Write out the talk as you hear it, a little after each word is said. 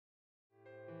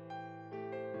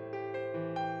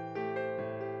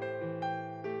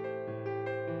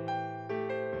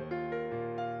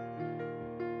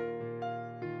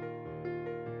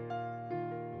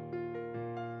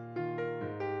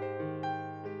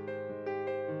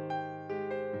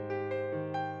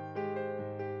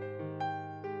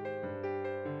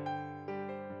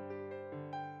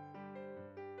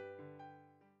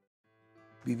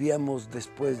Vivíamos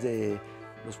después de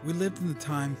los... We lived in the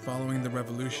time following the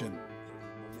revolution.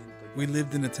 We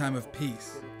lived in a time of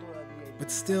peace.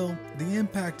 But still, the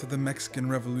impact of the Mexican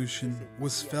Revolution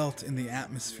was felt in the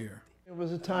atmosphere. It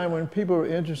was a time when people were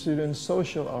interested in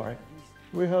social art.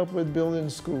 We helped with building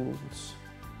schools.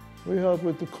 We helped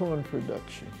with the corn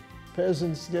production.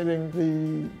 Peasants getting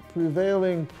the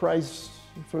prevailing price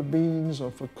for beans or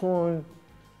for corn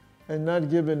and not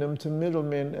giving them to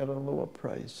middlemen at a lower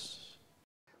price.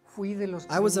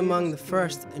 I was among the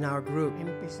first in our group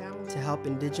to help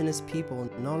indigenous people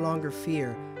no longer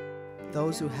fear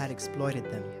those who had exploited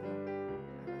them,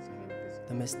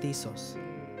 the mestizos.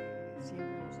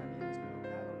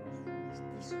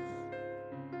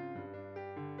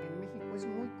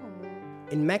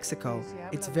 In Mexico,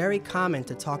 it's very common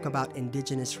to talk about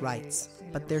indigenous rights,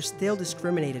 but they're still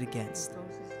discriminated against.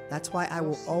 That's why I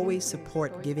will always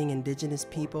support giving indigenous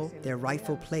people their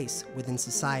rightful place within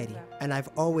society, and I've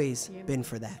always been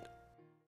for that.